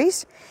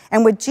boundaries.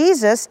 And with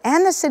Jesus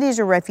and the cities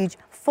of refuge,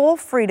 full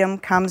freedom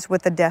comes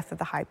with the death of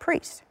the high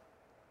priest.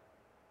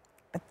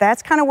 But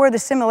that's kind of where the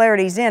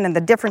similarities end and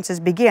the differences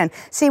begin.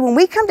 See, when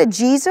we come to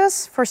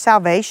Jesus for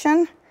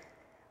salvation,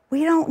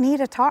 we don't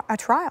need a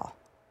trial.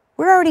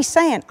 We're already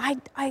saying,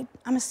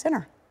 I'm a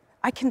sinner.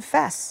 I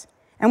confess,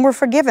 and we're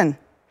forgiven.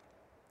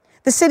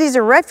 The cities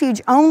of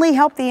refuge only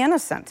help the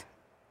innocent.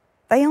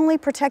 They only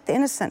protect the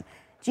innocent.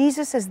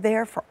 Jesus is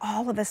there for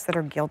all of us that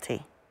are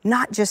guilty,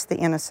 not just the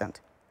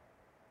innocent.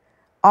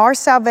 Our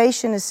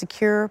salvation is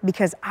secure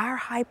because our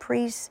high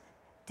priest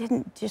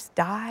didn't just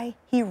die.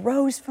 He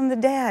rose from the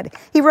dead.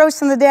 He rose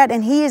from the dead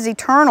and he is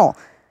eternal.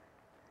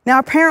 Now,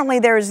 apparently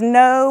there is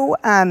no,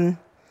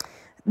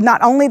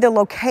 not only the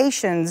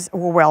locations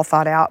were well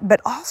thought out,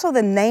 but also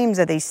the names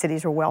of these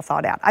cities were well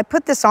thought out. I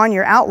put this on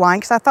your outline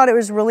because I thought it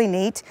was really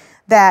neat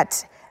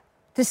that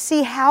to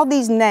see how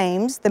these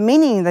names, the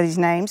meaning of these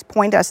names,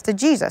 point us to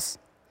Jesus.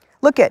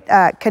 Look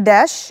at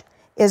Kadesh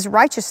is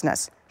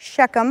righteousness.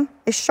 Shechem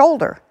is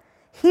shoulder.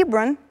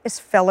 Hebron is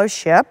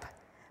fellowship.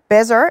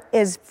 Bezer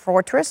is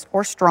fortress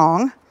or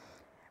strong.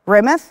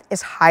 Ramoth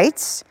is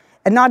heights.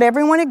 And not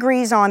everyone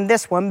agrees on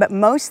this one, but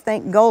most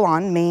think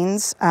Golan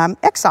means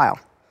exile.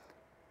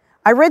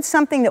 I read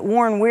something that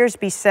Warren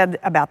Wiersbe said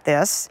about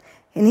this,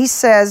 and he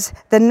says,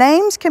 the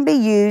names can be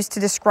used to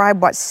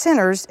describe what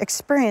sinners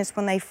experience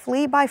when they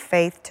flee by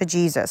faith to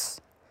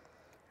Jesus.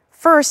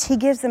 First, he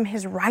gives them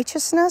his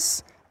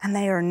righteousness, and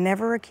they are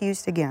never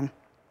accused again.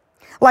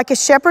 Like a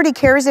shepherd, he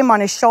carries them on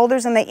his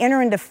shoulders, and they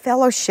enter into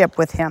fellowship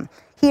with him.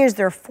 He is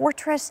their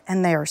fortress,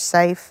 and they are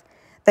safe.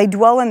 They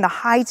dwell in the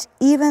heights,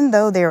 even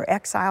though they are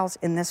exiles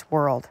in this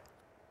world.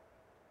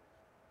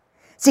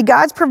 See,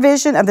 God's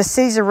provision of the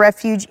cities of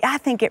refuge, I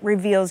think it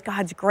reveals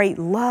God's great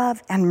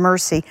love and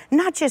mercy,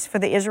 not just for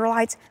the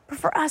Israelites, but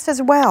for us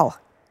as well.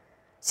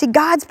 See,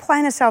 God's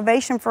plan of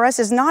salvation for us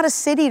is not a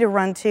city to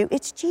run to,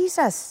 it's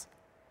Jesus.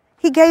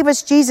 He gave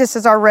us Jesus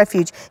as our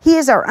refuge. He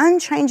is our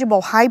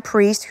unchangeable high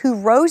priest who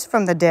rose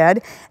from the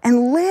dead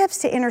and lives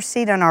to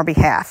intercede on our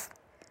behalf.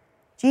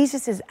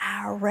 Jesus is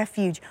our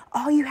refuge.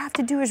 All you have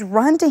to do is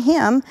run to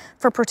him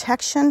for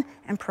protection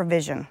and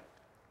provision.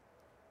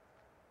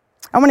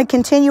 I want to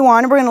continue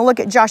on. We're going to look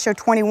at Joshua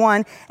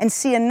 21 and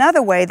see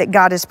another way that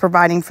God is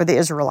providing for the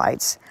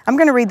Israelites. I'm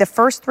going to read the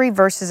first 3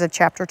 verses of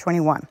chapter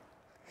 21.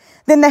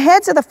 Then the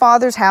heads of the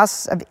fathers'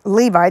 house of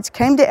Levites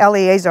came to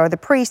Eleazar the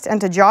priest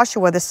and to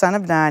Joshua the son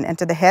of Nun and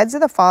to the heads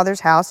of the fathers'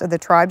 house of the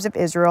tribes of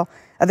Israel,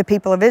 of the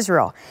people of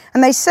Israel.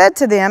 And they said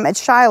to them at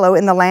Shiloh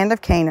in the land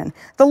of Canaan,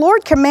 the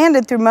Lord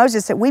commanded through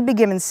Moses that we be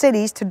given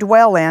cities to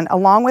dwell in,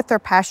 along with their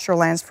pasture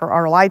lands for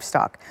our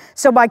livestock.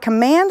 So by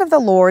command of the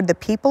Lord, the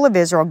people of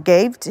Israel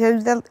gave to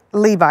the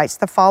Levites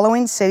the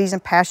following cities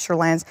and pasture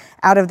lands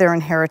out of their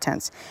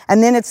inheritance.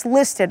 And then it's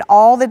listed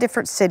all the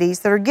different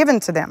cities that are given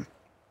to them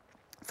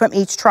from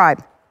each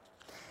tribe.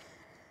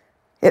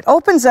 It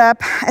opens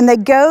up, and they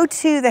go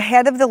to the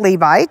head of the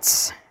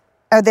Levites,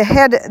 the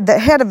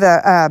head of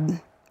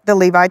the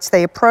Levites.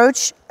 They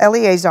approach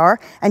Eleazar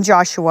and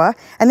Joshua,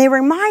 and they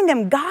remind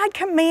them God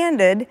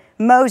commanded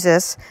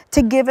Moses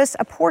to give us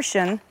a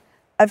portion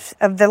of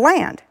the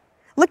land.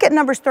 Look at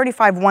Numbers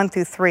 35, 1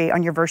 through 3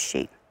 on your verse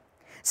sheet.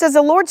 It says,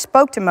 the Lord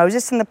spoke to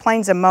Moses in the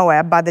plains of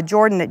Moab by the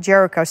Jordan at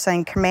Jericho,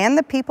 saying, command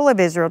the people of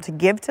Israel to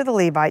give to the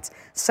Levites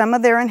some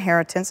of their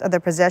inheritance of their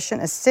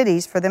possession as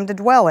cities for them to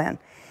dwell in.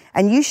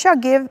 And you shall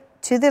give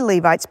to the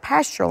Levites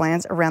pasture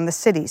lands around the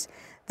cities.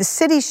 The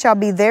cities shall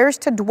be theirs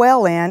to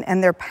dwell in,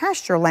 and their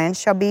pasture lands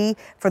shall be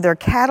for their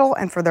cattle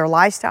and for their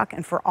livestock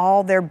and for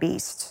all their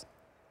beasts.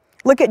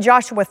 Look at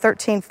Joshua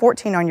 13,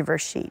 14 on your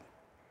verse sheet.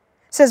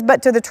 It says,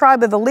 but to the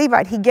tribe of the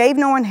Levite he gave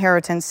no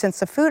inheritance, since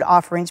the food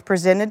offerings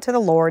presented to the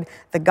Lord,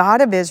 the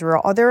God of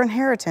Israel, are their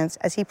inheritance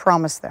as he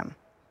promised them.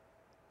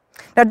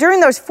 Now,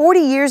 during those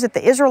 40 years that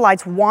the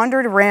Israelites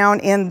wandered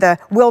around in the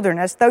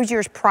wilderness, those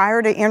years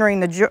prior to entering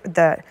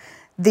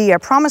the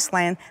promised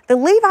land, the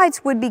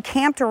Levites would be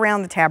camped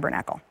around the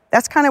tabernacle.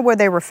 That's kind of where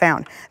they were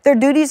found. Their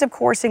duties, of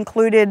course,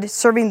 included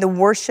serving the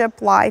worship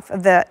life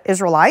of the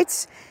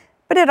Israelites,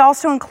 but it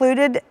also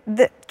included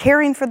the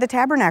caring for the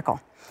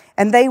tabernacle.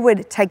 And they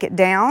would take it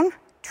down,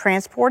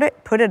 transport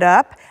it, put it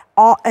up,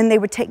 and they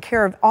would take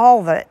care of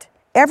all of it.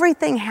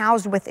 Everything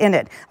housed within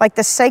it, like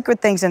the sacred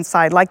things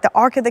inside, like the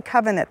Ark of the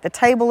Covenant, the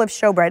table of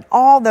showbread,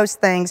 all those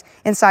things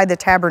inside the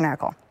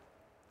tabernacle.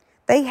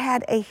 They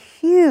had a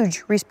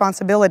huge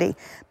responsibility,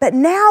 but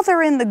now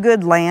they're in the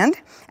good land,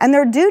 and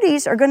their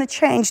duties are going to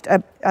change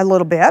a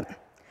little bit.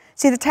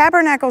 See, the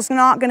tabernacle's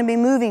not going to be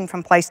moving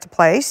from place to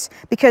place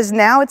because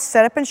now it's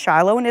set up in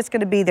Shiloh, and it's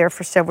going to be there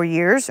for several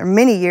years, or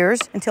many years,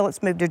 until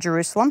it's moved to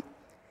Jerusalem.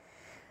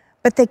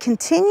 But they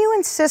continue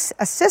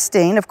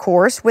assisting, of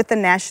course, with the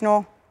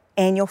national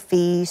annual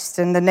feast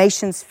and the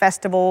nation's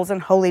festivals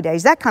and holy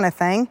days, that kind of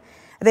thing.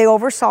 They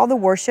oversaw the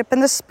worship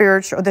and the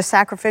spiritual, or the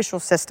sacrificial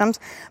systems,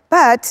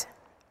 but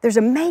there's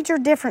a major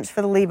difference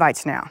for the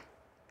Levites now.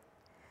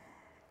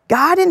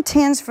 God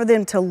intends for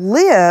them to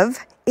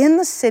live in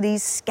the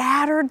cities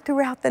scattered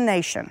throughout the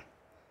nation,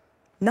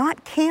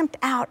 not camped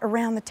out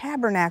around the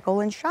tabernacle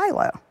in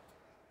Shiloh.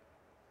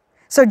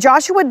 So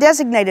Joshua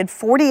designated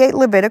 48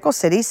 Levitical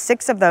cities.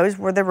 6 of those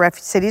were the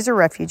cities of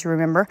refuge,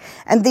 remember.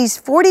 And these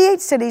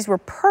 48 cities were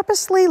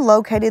purposely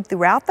located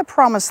throughout the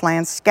promised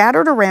land,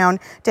 scattered around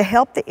to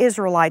help the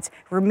Israelites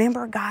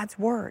remember God's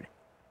word.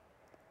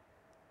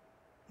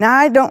 Now,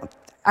 I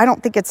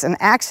don't think it's an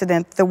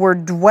accident the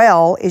word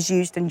dwell is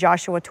used in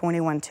Joshua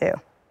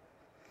 21:2.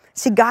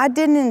 See, God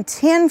didn't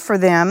intend for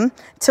them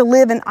to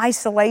live in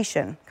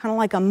isolation, kind of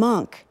like a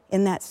monk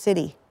in that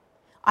city,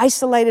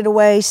 isolated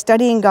away,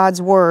 studying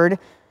God's word,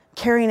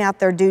 carrying out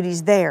their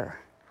duties there.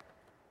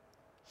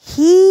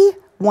 He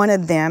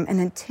wanted them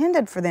and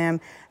intended for them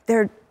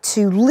there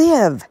to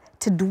live,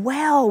 to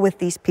dwell with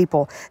these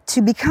people,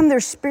 to become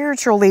their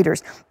spiritual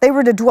leaders. They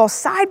were to dwell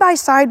side by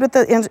side with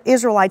the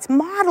Israelites,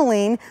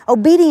 modeling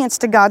obedience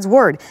to God's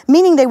word,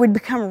 meaning they would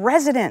become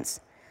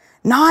residents,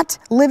 not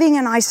living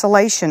in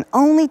isolation,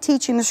 only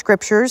teaching the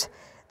scriptures.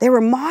 They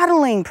were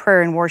modeling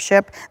prayer and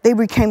worship. They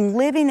became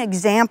living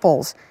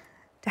examples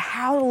to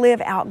how to live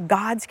out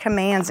God's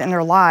commands in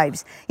their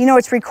lives. You know,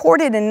 it's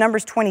recorded in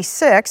Numbers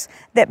 26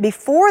 that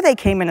before they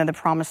came into the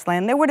promised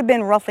land, there would have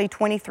been roughly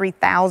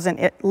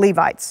 23,000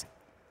 Levites.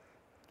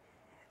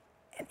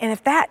 And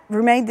if that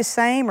remained the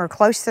same or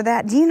close to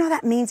that, do you know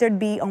that means there'd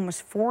be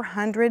almost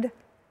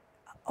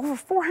over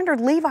 400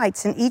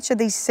 Levites in each of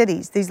these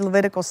cities, these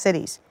Levitical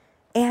cities,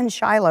 and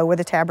Shiloh, where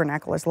the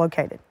tabernacle is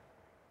located.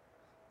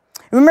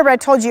 Remember, I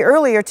told you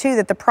earlier, too,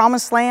 that the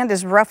promised land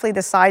is roughly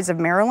the size of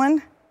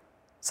Maryland.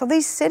 So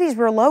these cities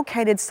were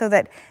located so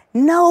that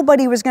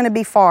nobody was going to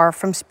be far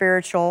from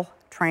spiritual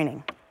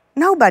training.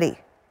 Nobody.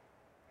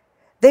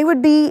 They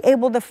would be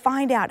able to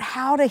find out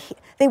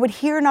they would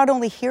not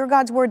only hear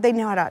God's word, they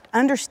know how to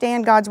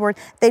understand God's word,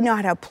 they know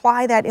how to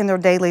apply that in their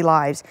daily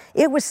lives.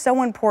 It was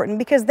so important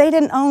because they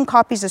didn't own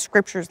copies of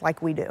scriptures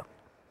like we do.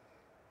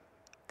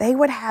 They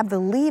would have the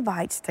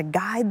Levites to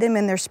guide them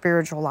in their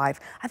spiritual life.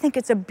 I think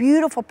it's a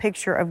beautiful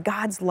picture of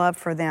God's love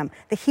for them,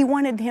 that He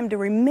wanted them to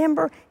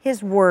remember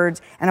His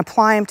words and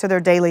apply them to their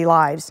daily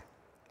lives.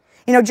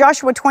 You know,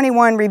 Joshua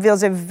 21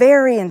 reveals a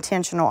very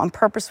intentional and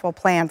purposeful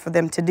plan for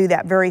them to do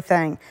that very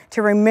thing,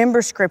 to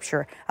remember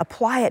Scripture,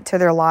 apply it to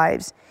their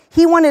lives.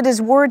 He wanted His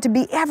word to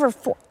be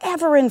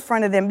forever in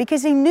front of them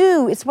because He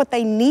knew it's what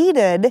they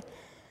needed.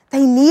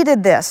 They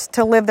needed this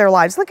to live their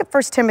lives. Look at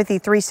 1 Timothy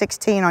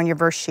 3:16 on your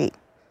verse sheet.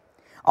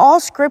 All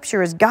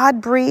Scripture is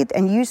God-breathed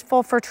and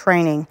useful for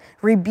training,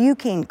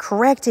 rebuking,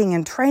 correcting,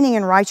 and training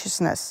in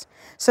righteousness,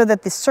 so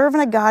that the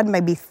servant of God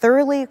may be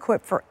thoroughly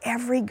equipped for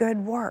every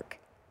good work.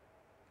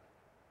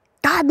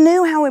 God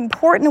knew how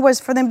important it was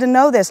for them to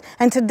know this,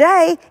 and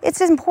today it's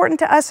important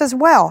to us as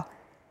well.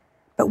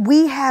 But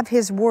we have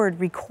His word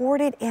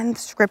recorded in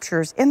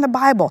Scriptures, in the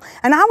Bible,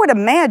 and I would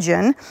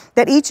imagine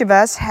that each of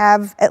us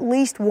have at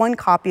least one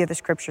copy of the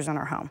Scriptures in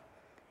our home.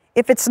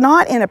 If it's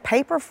not in a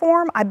paper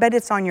form, I bet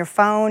it's on your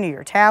phone or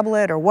your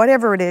tablet or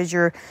whatever it is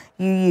you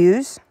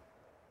use.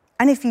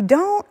 And if you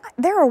don't,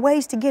 there are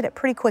ways to get it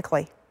pretty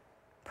quickly,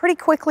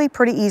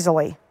 pretty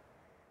easily.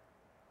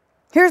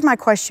 Here's my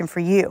question for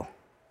you.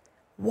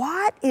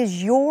 What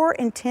is your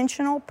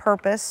intentional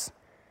purpose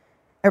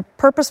or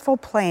purposeful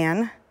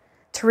plan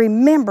to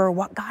remember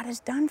what God has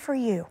done for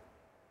you?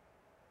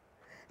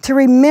 To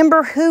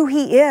remember who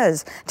He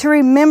is, to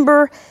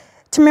remember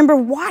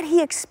what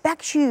He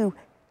expects you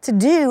to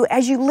do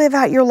as you live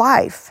out your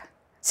life.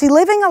 See,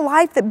 living a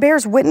life that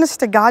bears witness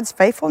to God's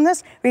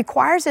faithfulness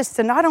requires us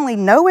to not only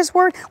know His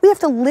word, we have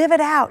to live it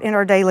out in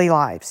our daily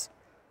lives.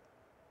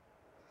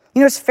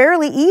 You know, it's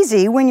fairly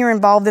easy when you're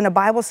involved in a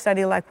Bible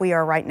study like we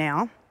are right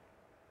now.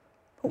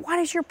 But what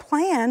is your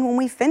plan when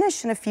we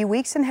finish in a few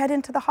weeks and head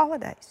into the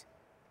holidays?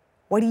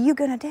 What are you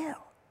going to do?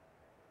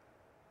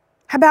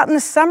 How about in the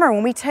summer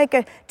when we take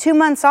 2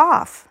 months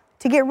off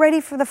to get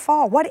ready for the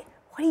fall? What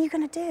are you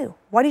going to do?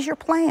 What is your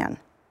plan?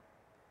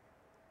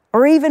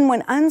 Or even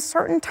when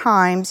uncertain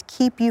times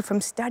keep you from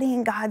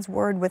studying God's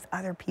word with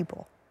other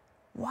people,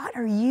 what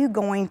are you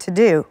going to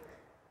do?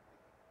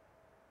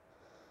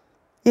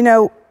 You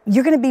know,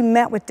 you're going to be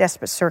met with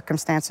desperate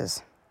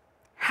circumstances.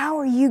 How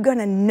are you going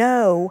to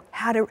know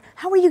how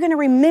are you going to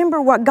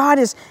remember what God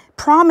has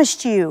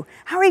promised you?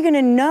 How are you going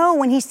to know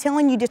when He's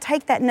telling you to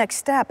take that next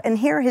step and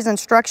hear His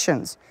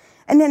instructions?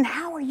 And then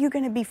how are you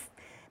going to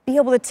be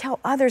able to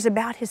tell others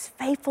about His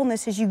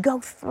faithfulness as you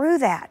go through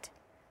that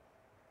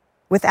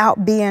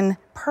without being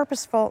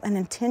purposeful and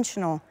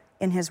intentional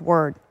in His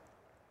word?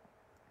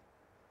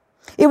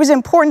 It was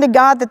important to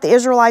God that the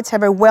Israelites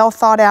have a well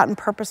thought out and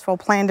purposeful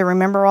plan to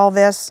remember all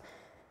this.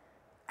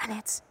 And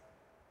if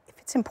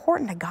it's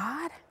important to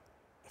God,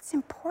 it's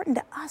important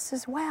to us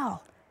as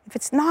well. If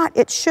it's not,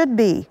 it should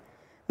be.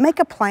 Make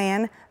a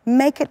plan,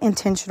 make it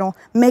intentional,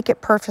 make it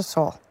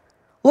purposeful.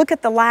 Look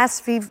at the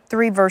last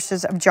 3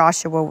 verses of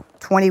Joshua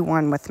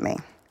 21 with me.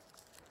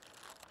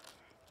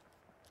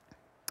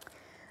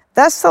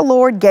 Thus the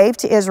Lord gave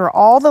to Israel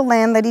all the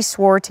land that He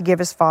swore to give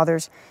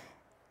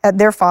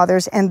their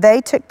fathers, and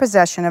they took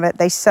possession of it.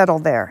 They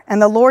settled there.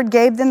 And the Lord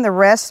gave them the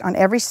rest on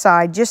every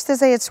side, just as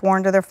they had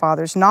sworn to their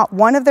fathers. Not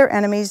one of their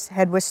enemies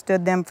had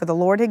withstood them, for the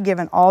Lord had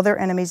given all their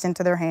enemies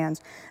into their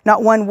hands.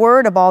 Not one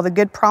word of all the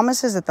good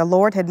promises that the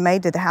Lord had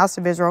made to the house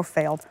of Israel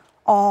failed.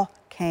 All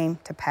came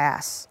to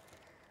pass.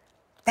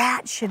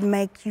 That should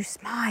make you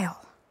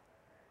smile.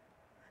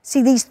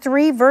 See, these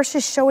 3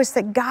 verses show us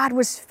that God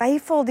was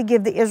faithful to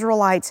give the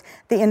Israelites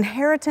the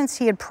inheritance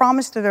He had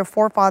promised to their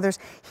forefathers.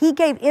 He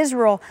gave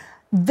Israel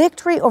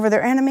victory over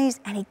their enemies,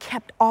 and He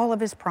kept all of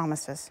His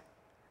promises.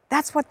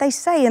 That's what they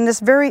say in these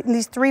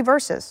 3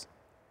 verses.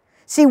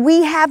 See,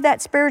 we have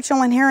that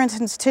spiritual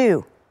inheritance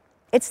too.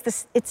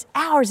 It's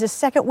ours the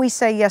second we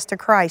say yes to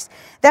Christ.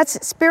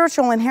 That's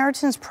spiritual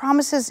inheritance,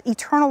 promises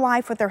eternal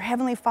life with our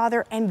Heavenly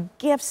Father, and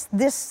gifts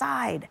this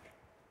side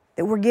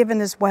that we're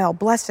given as well,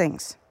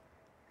 blessings.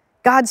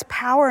 God's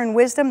power and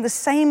wisdom, the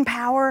same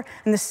power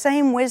and the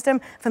same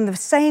wisdom from the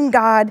same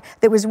God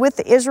that was with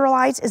the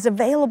Israelites is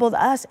available to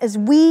us as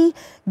we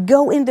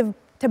go into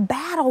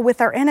battle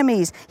with our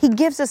enemies. He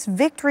gives us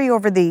victory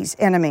over these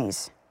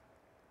enemies.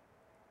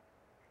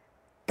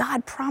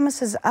 God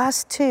promises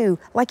us too,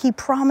 like He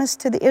promised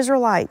to the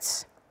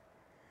Israelites,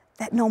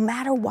 that no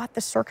matter what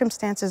the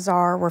circumstances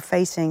are we're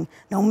facing,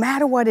 no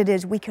matter what it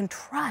is, we can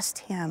trust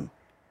Him.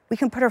 We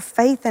can put our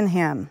faith in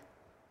Him.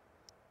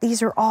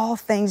 These are all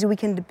things we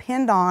can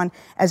depend on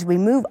as we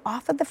move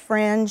off of the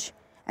fringe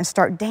and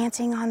start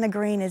dancing on the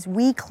green as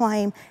we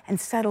claim and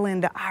settle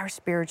into our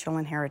spiritual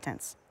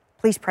inheritance.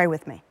 Please pray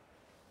with me.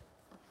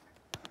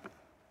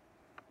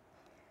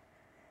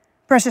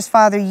 Precious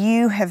Father,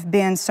 You have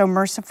been so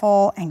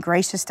merciful and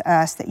gracious to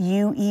us that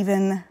You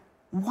even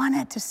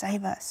wanted to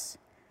save us.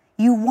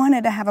 You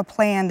wanted to have a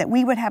plan that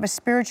we would have a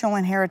spiritual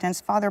inheritance.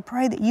 Father,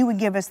 pray that you would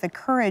give us the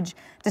courage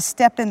to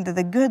step into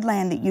the good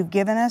land that you've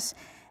given us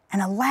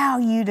and allow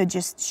you to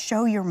just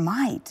show your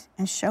might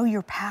and show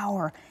your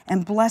power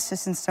and bless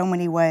us in so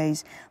many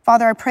ways.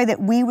 Father, I pray that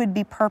we would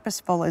be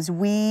purposeful as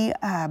we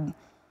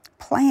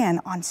plan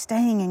on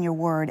staying in your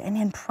word and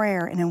in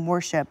prayer and in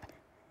worship,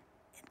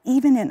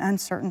 even in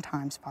uncertain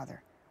times,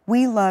 Father.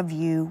 We love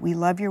you, we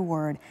love your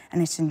word,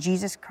 and it's in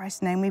Jesus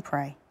Christ's name we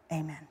pray.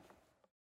 Amen.